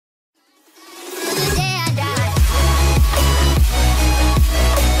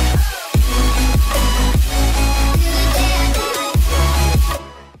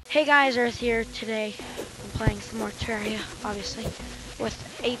Hey guys, Earth here today. I'm playing some more Terraria, obviously, with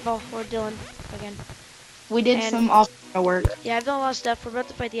 8-Ball or Dylan again. We did some off-camera work. Yeah, I've done a lot of stuff. We're about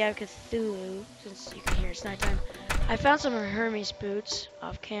to fight the Ep of Cthulhu, since you can hear it's nighttime. I found some Hermes boots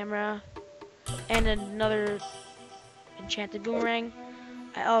off camera, and another enchanted boomerang.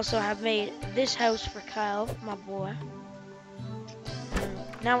 I also have made this house for Kyle, my boy.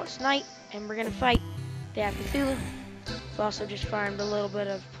 Now it's night, and we're gonna fight the Ep of Cthulhu. I've also just farmed a little bit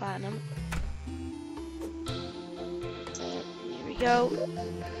of platinum. Here we go.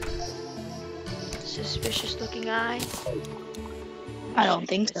 Suspicious looking eye. I don't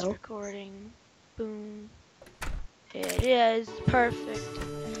think so. Recording. Boom. It is perfect.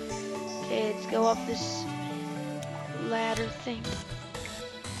 Okay, let's go up this ladder thing.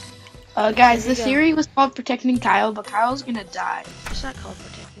 Guys, the series was called Protecting Kyle, but Kyle's gonna die. It's not called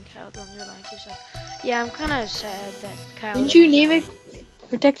Protecting Kyle, don't you're lying to yourself. Yeah, I'm kind of sad that Kyle. Didn't you name it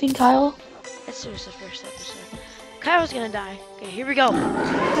Protecting Kyle? That was the first episode. Kyle's gonna die. Okay, here we go.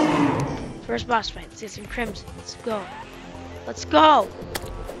 First boss fight. Let's get some crimson. Let's go. Let's go. Oh,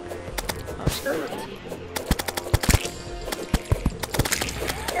 it's gonna be easy.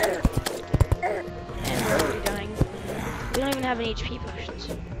 And we're already dying. We don't even have any HP potions.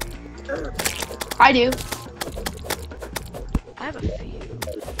 I do. I have a few.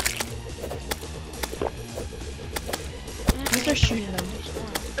 They're shooting them.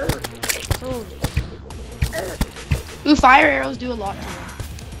 Holy. Ooh, fire arrows do a lot to them.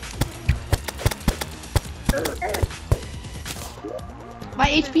 My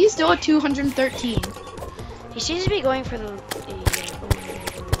HP is still at 213. He seems to be going for the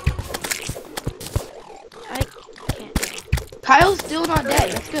I can't. Kyle's still not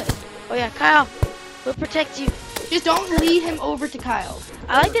dead. That's good. Oh yeah, Kyle, we'll protect you. Just don't lead him over to Kyle.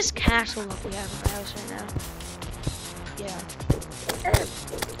 I like this castle look we have in my house right now. Yeah.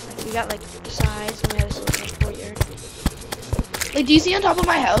 Like, we got like sides and we have this little courtyard. Like, do you see on top of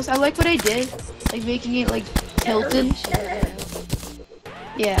my house? I like what I did. Like, making it like tilted.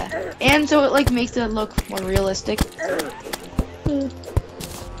 Yeah. And so it like makes it look more realistic.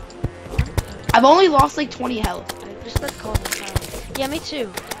 I've only lost like 20 health. I just let call him Kyle. Yeah, me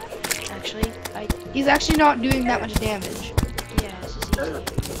too. Actually, he's actually not doing that much damage. Yeah, this is easy.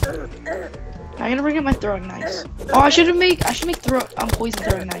 I'm gonna bring up my throwing knives. Oh, I should make poison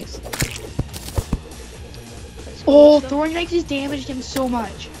throwing knives. Oh, throwing knives just damaged him so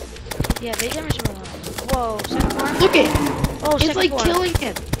much. Yeah, they damaged him a lot. Whoa, second form? Look it! Oh, it's like form. killing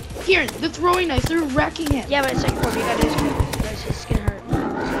him. Here, the throwing knives, they're wrecking him. Yeah, but it's second form, you gotta do this because his skin hurt.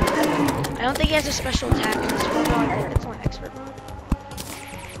 I don't think he has a special attack in this form, though. I think it's only expert.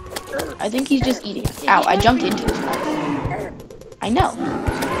 I think he's just eating it. Ow, I jumped into his mouth. I know.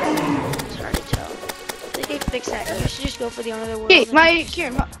 It's hard to tell. I think I fixed that. You should just go for the other world. Okay, my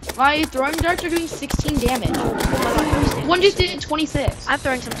throwing darts are doing 16 damage. Oh my god, one just did 26. I'm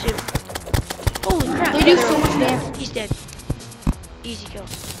throwing some too. Holy crap. They do so much damage. He's dead. Easy kill.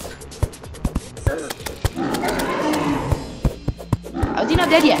 How's he not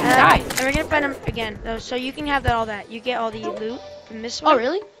dead yet? Die. And we're gonna find him again. So you can have all that. You get all the loot from this one. Oh,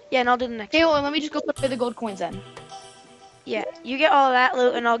 really? Yeah, and I'll do the next one. one. Well, let me just go put away the gold coins then. Yeah, you get all of that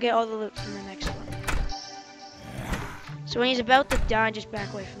loot, and I'll get all the loot from the next one. So when he's about to die, just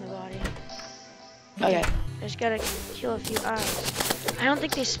back away from the body. Okay. I just gotta kill a few eyes. I don't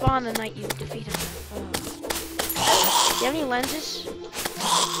think they spawn the night you defeat him. Oh. Do you have any lenses?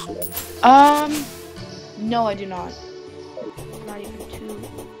 No, I do not. Not even two.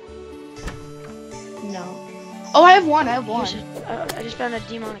 No. Oh, I have one. I just found a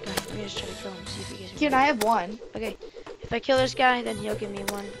demonic guy. Let me just try to kill him, see if he gives me. Kid, I have one. Okay. If I kill this guy, then he'll give me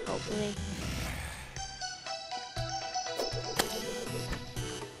one, hopefully.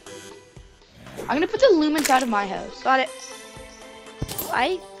 I'm gonna put the loom inside of my house. Got it.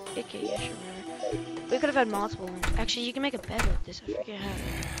 Okay, yeah, sure, whatever. We could have had multiple ones. Actually, you can make a bed with this. I forget how. I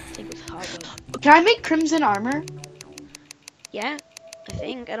think with hardwood. Can I make crimson armor? Yeah, I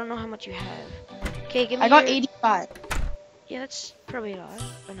think. I don't know how much you have. Okay, give me. I got 85. Yeah, that's probably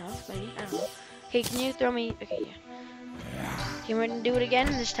enough, maybe. I don't know. Okay, can you throw me? Okay, yeah. Can we do it again?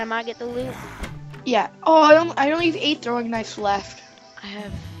 This time I get the loot. Yeah. Oh, I only have 8 throwing knives left. I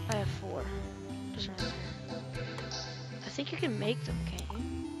have 4. Doesn't really matter. I think you can make them, can't you?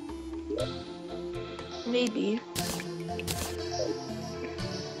 Maybe.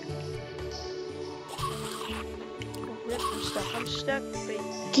 I'm stuck. Wait.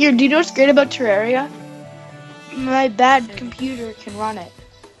 Here, do you know what's great about Terraria? My bad computer can run it.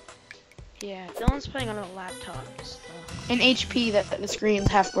 Yeah, Dylan's playing on a laptop. So. An HP that the screen's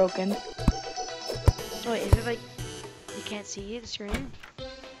half broken. Oh wait, is it like you can't see the screen?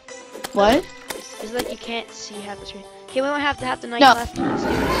 What? It's like you can't see half the screen. Okay, we don't have to have the night No. left. Let's do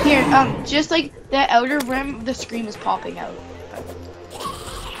this. Here, just like the outer rim, the screen is popping out.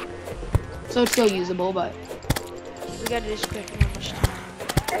 So it's still usable, but. We gotta do this quick. We don't have much time.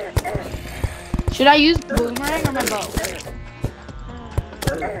 Should I use boomerang or my bow?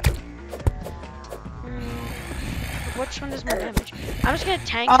 Which one does more damage? I'm just gonna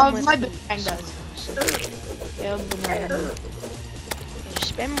tank him with My the boomerang does. Yeah, boomerang. Yeah,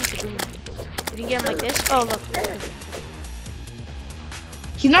 just spam him with the boomerang. You can get him like this. Oh, look.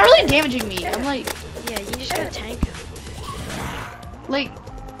 He's not really damaging me. I'm like, Yeah, you just gotta tank him. like,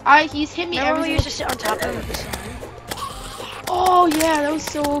 he's hit me Remember every we used to sit on top of him with the slime? Oh yeah, that was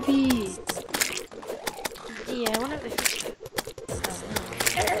so OP. Yeah, I wonder if they fixed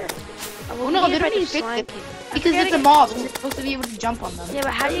it. Oh no, they don't need to fix it. Because it's a mob, and you're supposed to be able to jump on them. Yeah,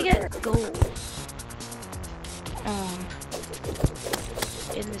 but how do you get gold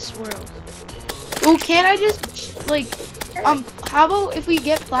in this world? Oh, can't I just, like, how about if we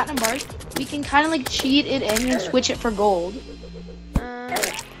get platinum bars, we can kind of like cheat it in and switch it for gold.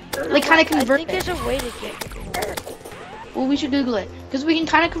 Like, kind of convert I think there's a way to get gold. Well, we should Google it. Because we can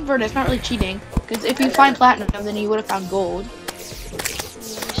kind of convert it. It's not really cheating. Because if you find platinum, then you would have found gold.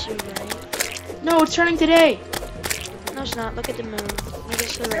 Yes, you're right. No, it's turning today. No, it's not. Look at the moon. Make it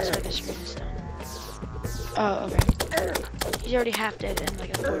so the right side of the screen is done. Oh, okay. He's already half dead in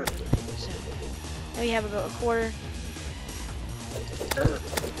like a quarter of the thing, so now you have about a quarter.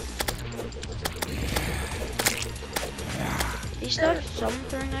 Do you still have some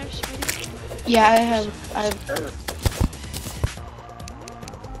throwing knives, maybe? Yeah, I have.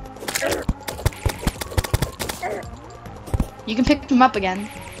 You can pick them up again.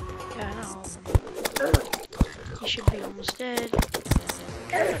 Yeah, I know. You should be almost dead.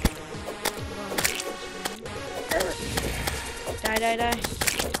 Die.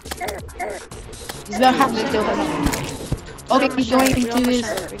 He's about half to kill him. Okay, he's going into his.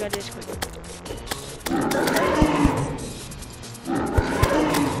 We gotta do this quick.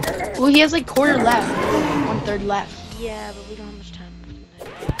 Well, he has like quarter left, 1/3 left. Yeah, but we don't have much time.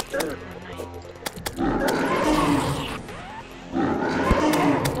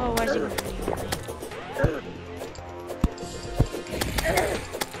 Oh, why is he going for me?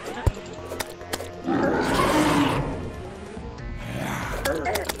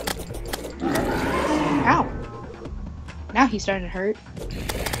 Ow. Now he's starting to hurt. I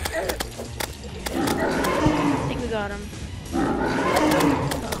think we got him.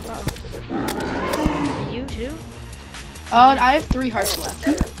 You too? Oh, I have 3 hearts left.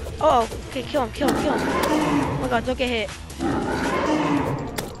 Oh, okay, kill him. Oh my god, don't get hit.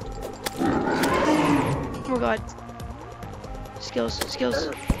 Oh my god. Skills.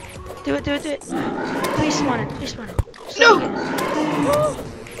 Do it. Please spawn it. No!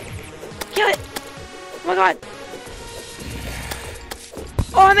 Kill it! Oh my god!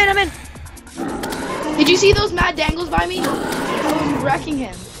 Oh, I'm in! Did you see those mad dangles by me? I was wrecking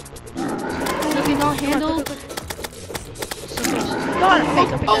him. Looking all handled. So close. God, I'll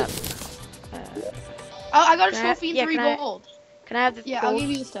pick Oh, it up. I got a Can I- trophy and yeah, 3 can I- gold. Can I have the Yeah, gold? I'll give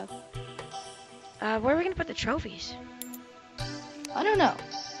you the stuff. Where are we gonna put the trophies? I don't know.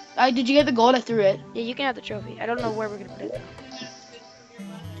 Did you get the gold? I threw it. Yeah, you can have the trophy. I don't know where we're gonna put it though.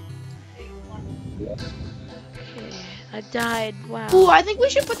 Okay, I died. Wow. Ooh, I think we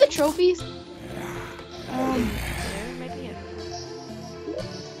should put the trophies. There, maybe.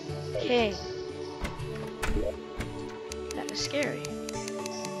 Okay. That was scary.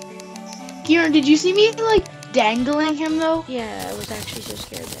 Kieran, did you see me like dangling him though? Yeah, I was actually so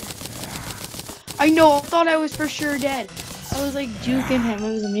scared there. I know. I thought I was for sure dead. I was like juking him.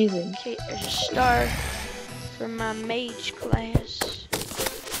 It was amazing. Okay, there's a star for my mage class.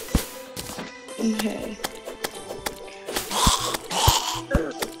 Okay.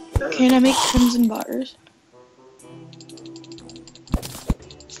 Can I make crimson bars?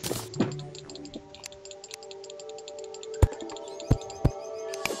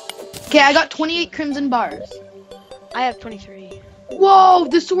 Okay, I got 28 crimson bars. I have 23. Whoa,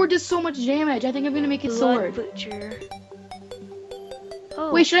 the sword does so much damage. I think I'm gonna make it sword. Blood Butcher.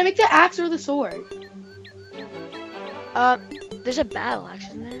 Oh. Wait, should I make the axe or the sword? There's a battle axe,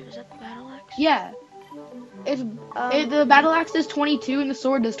 isn't there? Is that the battle axe? Yeah. The battle axe does 22 and the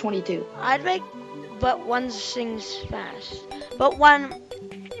sword does 22. I'd make, but one sings fast. But one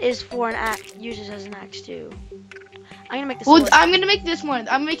is for an axe, uses as an axe too. I'm gonna make the sword. Well, I'm gonna make this one.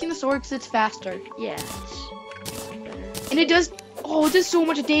 I'm making the sword because it's faster. Yeah, it's better. And it does, oh, it does so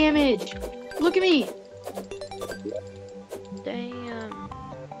much damage. Look at me. Damn.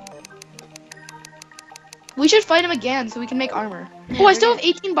 We should fight him again so we can make armor. Yeah, Oh, I still have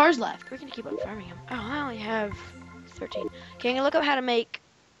 18 bars left. we're gonna keep on farming him. Oh, I only have 13. Okay, I'm gonna look up how to make,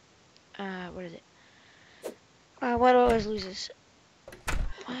 what is it? Why do I always lose this?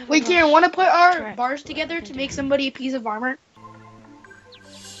 Why have I Wait, Kieran, lost want to put our track bars of what together we can to do? make somebody a piece of armor?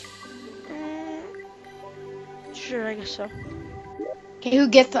 Sure, I guess so. Okay, who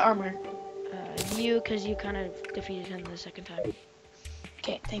gets the armor? You, because you kind of defeated him the second time.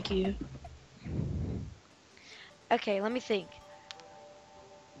 Okay, thank you. Okay, let me think.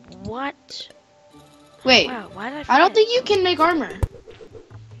 What? Wait, Wow, why did I I forget? don't think you can make armor.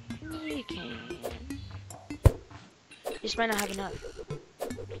 You can. You just might not have enough.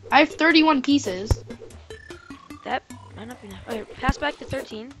 I have 31 pieces. That might not be enough. Okay, pass back to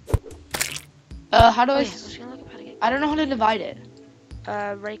 13. How do Oh I? yeah, I was gonna look up how to get. I don't know how to divide it.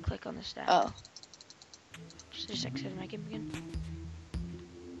 Right click on the stack. Oh, Just exit my game again.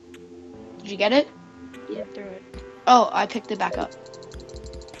 did you get it? Yeah, through it. Oh, I picked it back up.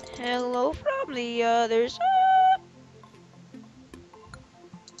 Hello from the other side.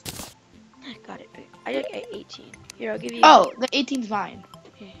 Got it. I got 18. Here, I'll give you. Oh, the 18's mine.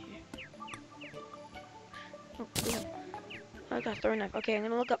 Here. Oh, cool. I got a throwing knife. Okay, I'm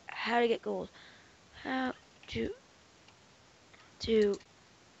gonna look up how to get gold. How to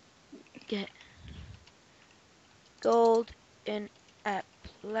get gold in a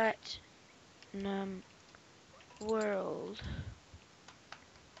platinum world.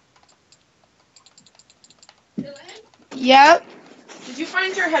 Yep. Did you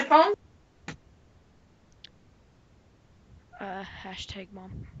find your headphones? Hashtag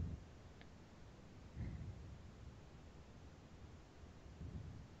mom.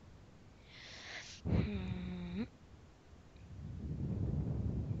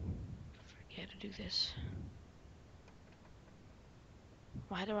 Forget to do this.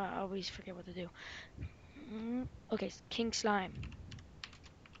 Why do I always forget what to do? Okay, King Slime.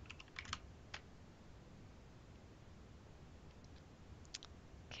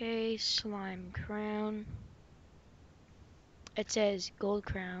 Okay, slime crown. It says gold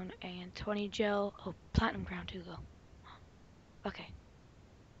crown and 20 gel. Oh, platinum crown too though. Okay.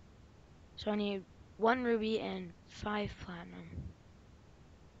 So I need 1 ruby and 5 platinum.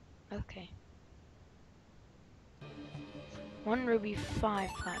 Okay. 1 ruby, 5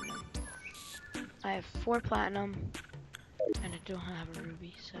 platinum. I have 4 platinum and I don't have a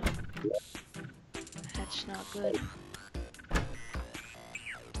ruby, so that's not good.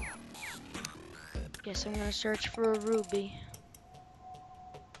 Guess I'm gonna search for a ruby.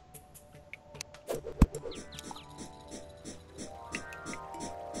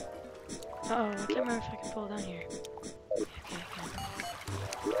 Uh oh, I can't remember if I can fall down here. Okay, I can.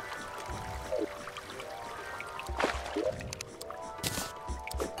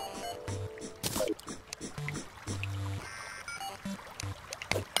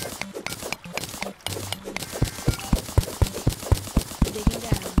 Digging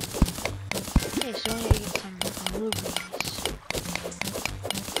down. Okay, so I need to get some rubies.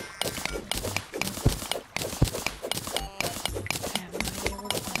 I have no idea where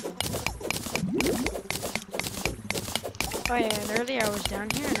to find them. Oh yeah, and earlier I was down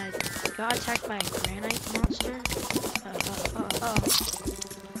here and I got attacked by a granite monster.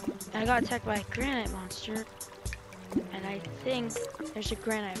 And I got attacked by a granite monster. And I think there's a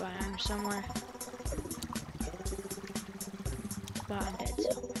granite biome somewhere. But I'm dead, so.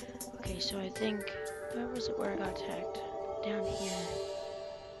 Okay, so I think, where was it where I got attacked? Down here.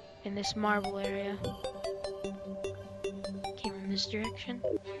 In this marble area. Came in this direction.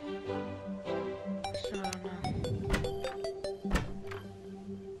 So I don't know.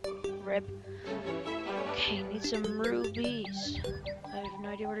 Rip. Okay, need some rubies. I have no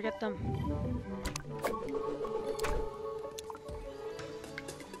idea where to get them.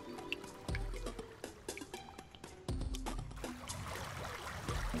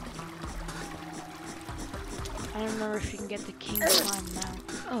 I don't remember if you can get the king slime mount.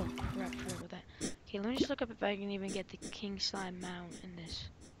 Oh crap, forgot about that. Okay, let me just look up if I can even get the king slime mount in this.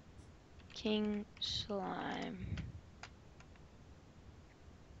 King slime.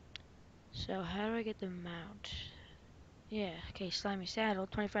 So how do I get the mount? Yeah, okay, slimy saddle,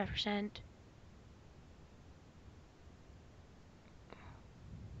 25%.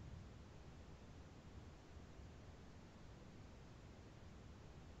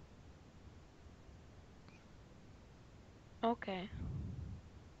 Okay.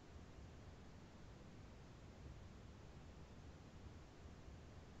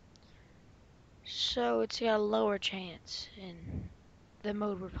 So it's got a lower chance in the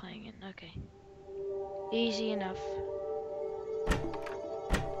mode we're playing in. Okay. Easy enough.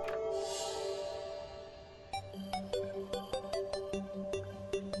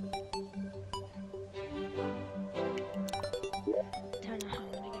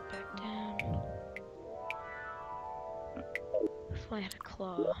 only had a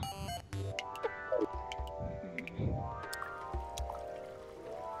claw.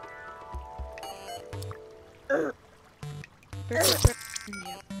 Yep.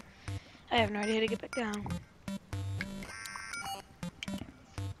 I have no idea how to get back down.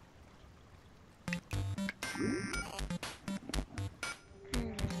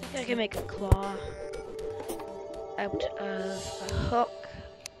 I think I can make a claw out of a hook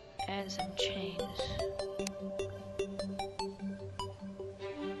and some chains.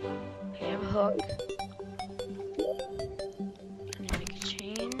 Okay, I have a hook. I need to make a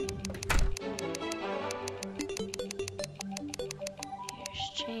chain. Here's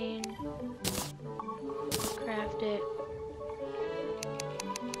chain. Craft it.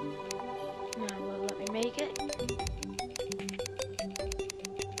 Now will let me make it.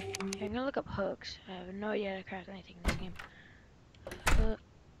 Okay, I'm gonna look up hooks. I have no idea how to craft anything in this game.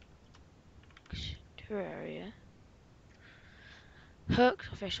 Hooks, Terraria. Hooks,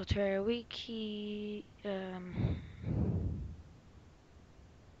 official Terraria wiki.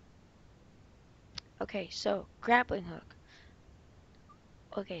 Okay, so grappling hook.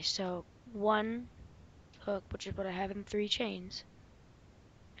 Okay, so one hook, which is what I have in 3 chains,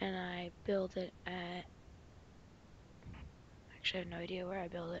 and I build it at. Actually, I have no idea where I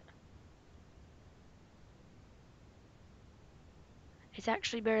build it. It's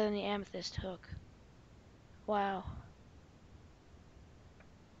actually better than the amethyst hook. Wow.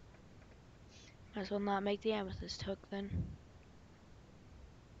 Might as well not make the amethyst hook then.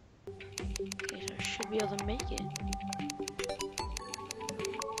 Okay, so I should be able to make it.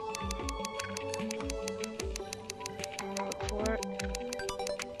 I'll look for it.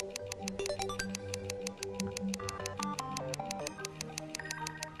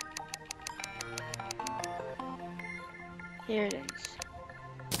 Here it is.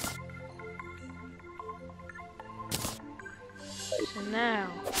 So now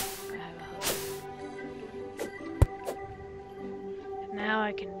I have a hook. Now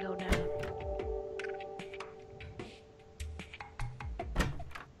I can go down.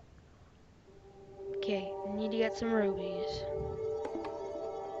 Okay, need to get some rubies.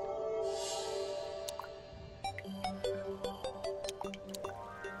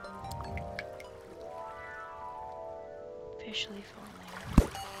 Officially falling.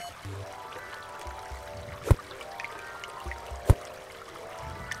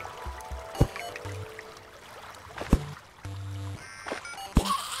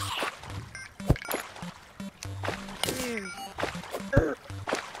 There we go.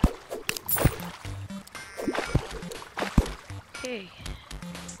 Okay.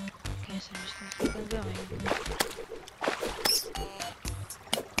 Guess I'm just gonna keep on going.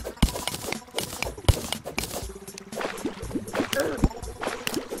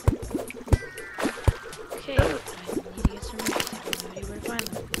 Okay, I need to get some rubies. I have no idea where to find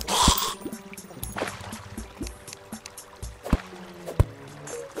them.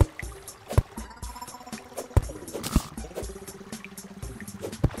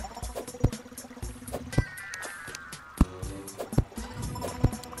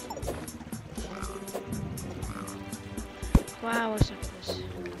 Wow, what's up with this?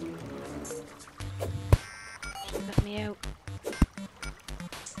 Just let me out.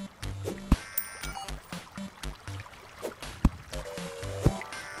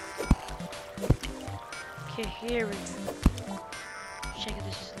 Okay, here we go. Check if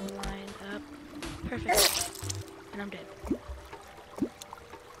this is lined up. Perfect. And I'm dead.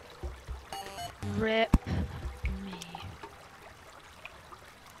 Rip me.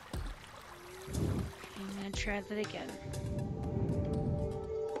 I'm gonna try that again.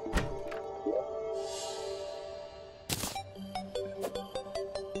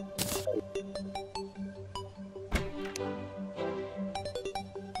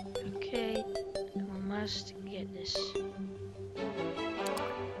 Okay, we must get this.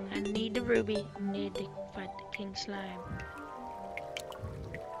 I need the ruby. I need to fight the king slime.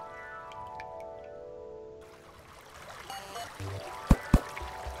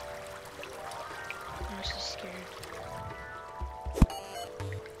 I'm honestly scared.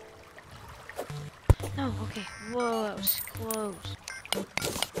 No, okay. Whoa, that was close.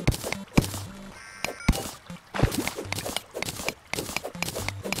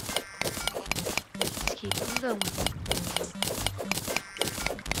 Let's keep on going.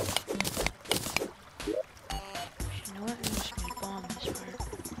 You know what? I'm just gonna bomb this part.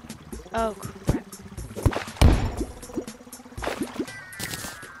 Oh crap.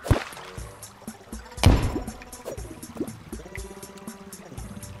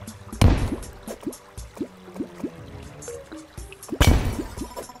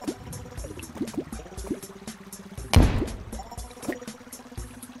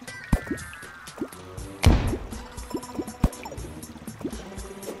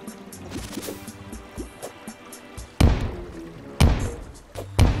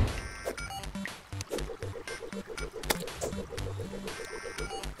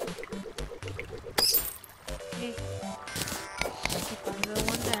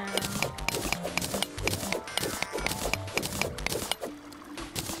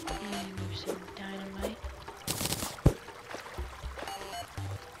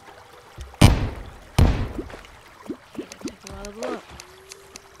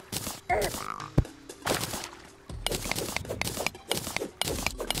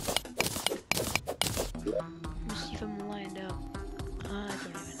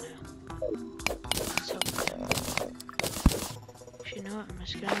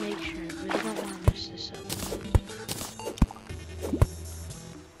 make sure. I really don't want to mess this up.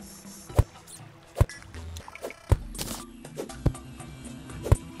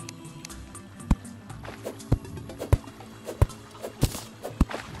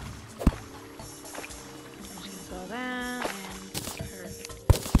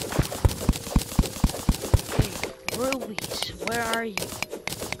 Rubies, where are you?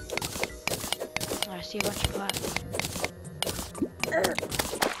 Oh, I see a bunch of platinum.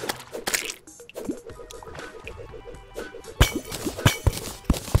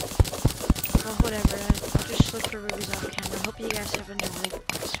 Oh, whatever. I'll just look for rubies off camera. Hope you guys have enjoyed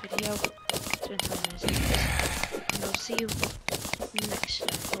this video. It's been fun, guys. And I'll see you next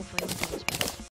time. Hopefully,